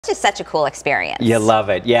just such a cool experience. You love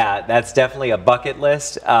it. Yeah, that's definitely a bucket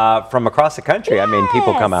list from across the country. Yes. I mean,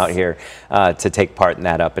 people come out here to take part in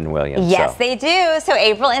that up in Williams. Yes, they do. So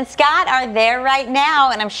April and Scott are there right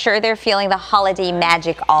now, and I'm sure they're feeling the holiday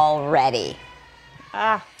magic already.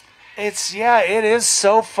 It is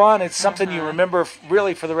so fun. It's something you remember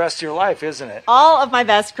really for the rest of your life, isn't it? All of my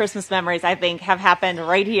best Christmas memories, I think, have happened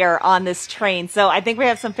right here on this train. So I think we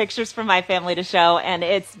have some pictures from my family to show, and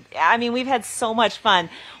we've had so much fun.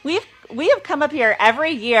 We have come up here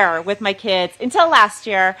every year with my kids until last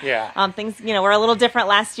year. Yeah. Things, were a little different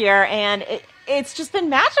last year, and it's just been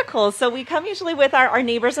magical. So we come usually with our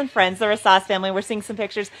neighbors and friends, the Rosas family. We're seeing some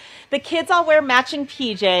pictures. The kids all wear matching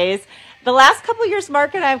PJs. The last couple of years,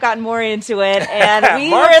 Mark and I have gotten more into it, and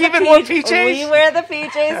we Mark, wear the even more PJs? We wear the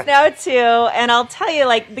PJs now too. And I'll tell you,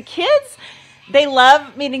 like, the kids, they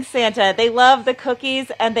love meeting Santa. They love the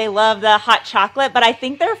cookies and they love the hot chocolate. But I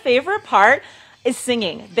think their favorite part is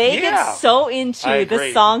singing. They get so into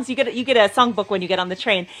the songs. You get a songbook when you get on the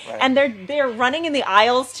train, and they're running in the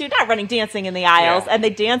aisles too. Not running, dancing in the aisles, and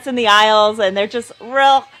they dance in the aisles, and they're just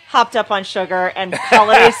real hopped up on sugar and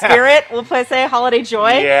holiday spirit. We'll say holiday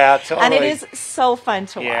joy. Yeah, totally. And it is so fun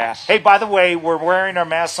to watch. Hey, by the way, we're wearing our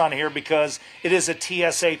masks on here because it is a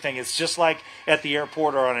TSA thing. It's just like at the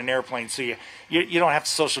airport or on an airplane. So you don't have to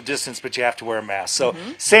social distance, but you have to wear a mask. So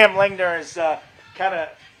Sam Lingner is kind of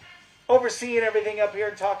overseeing everything up here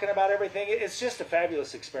and talking about everything. It's just a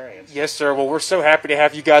fabulous experience. Yes, sir. Well, we're so happy to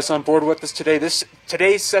have you guys on board with us today.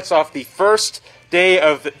 Today sets off the first day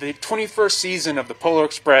of the 21st season of the Polar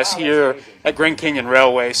Express here at Grand Canyon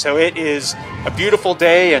Railway. So it is a beautiful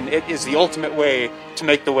day, and it is the ultimate way to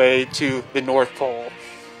make the way to the North Pole.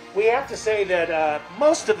 We have to say that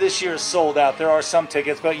most of this year is sold out. There are some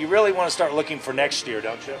tickets, but you really want to start looking for next year,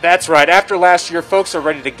 don't you? That's right. After last year, folks are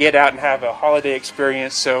ready to get out and have a holiday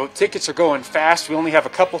experience, so tickets are going fast. We only have a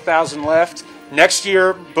couple thousand left. Next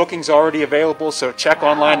year, bookings are already available, so check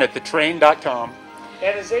online at thetrain.com.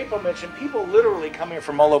 And as April mentioned, people literally come here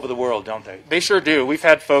from all over the world, don't they? They sure do. We've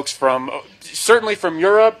had folks certainly from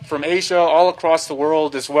Europe, from Asia, all across the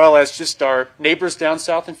world, as well as just our neighbors down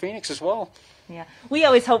south in Phoenix as well. Yeah, we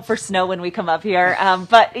always hope for snow when we come up here,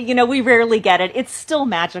 but we rarely get it. It's still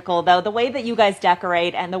magical, though. The way that you guys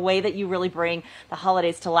decorate and the way that you really bring the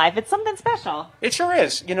holidays to life, it's something special. It sure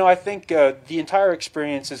is. I think the entire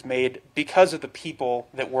experience is made because of the people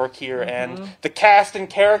that work here and the cast and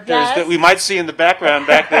characters that we might see in the background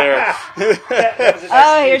back there. Here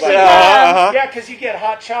she comes. Yeah, because you get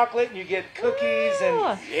hot chocolate and you get cookies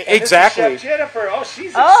and exactly. Chef Jennifer. Oh,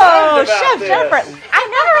 she's excited about Chef this. Jennifer. I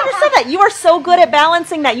never understood that. You are so good at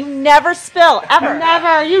balancing that. You never spill, ever.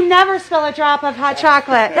 Never. You never spill a drop of hot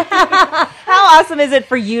chocolate. How awesome is it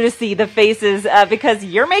for you to see the faces because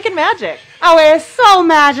you're making magic? Oh, it is so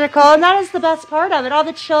magical, and that is the best part of it. All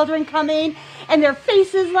the children coming, and their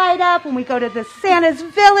faces light up when we go to the Santa's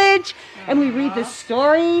village, and we read the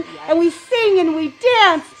story, and we sing and we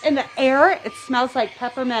dance. In the air, it smells like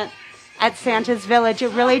peppermint at Santa's village. It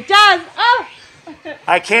really does. Oh!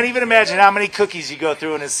 I can't even imagine how many cookies you go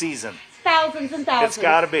through in a season. Thousands and thousands. It's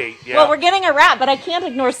got to be. Yeah. Well, we're getting a wrap, but I can't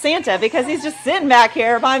ignore Santa because he's just sitting back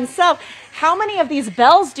here by himself. How many of these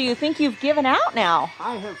bells do you think you've given out now?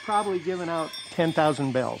 I have probably given out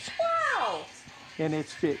 10,000 bells. Wow. And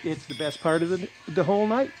it's the best part of the whole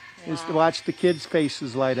night is to watch the kids'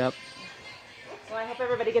 faces light up. Well, I hope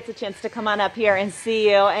everybody gets a chance to come on up here and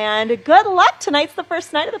see you. And good luck. Tonight's the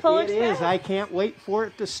first night of the Polar Express. It is. I can't wait for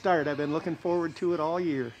it to start. I've been looking forward to it all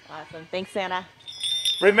year. Awesome. Thanks, Santa.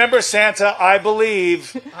 Remember, Santa, I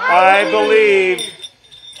believe. I believe.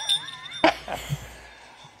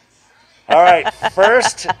 All right,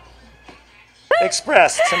 first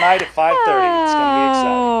Express tonight at 5:30. It's going to be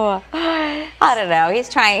exciting. I don't know. He's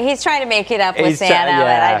trying to make it up with Santa, yeah.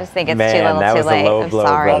 but I just think it's too little that too was late. A low I'm blow,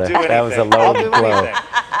 sorry. brother. That was a low blow.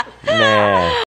 Man.